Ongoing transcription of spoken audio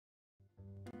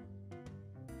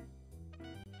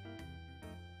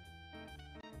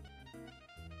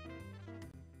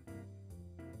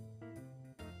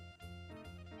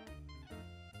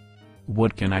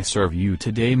What can I serve you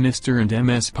today, Mr. and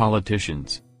MS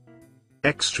politicians?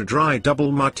 Extra dry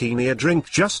double martini, a drink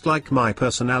just like my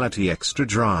personality, extra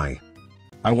dry.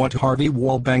 I want Harvey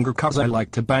Wallbanger cause I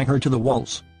like to bang her to the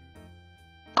walls.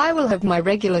 I will have my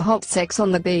regular hot sex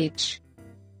on the beach.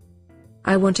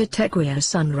 I want a tequila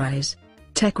sunrise.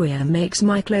 Tequila makes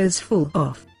my clothes fall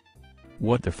off.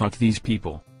 What the fuck, these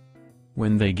people?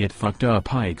 When they get fucked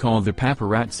up, I call the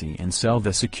paparazzi and sell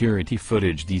the security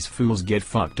footage. These fools get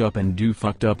fucked up and do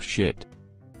fucked up shit.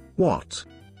 What?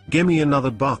 Gimme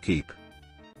another barkeep.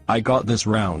 I got this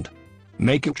round.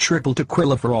 Make it triple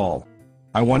tequila for all.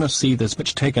 I wanna see this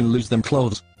bitch take and lose them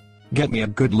clothes. Get me a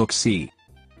good look-see.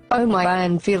 Oh my, I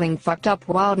am feeling fucked up,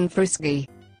 wild and frisky.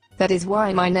 That is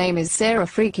why my name is Sarah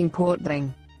freaking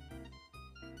Portling.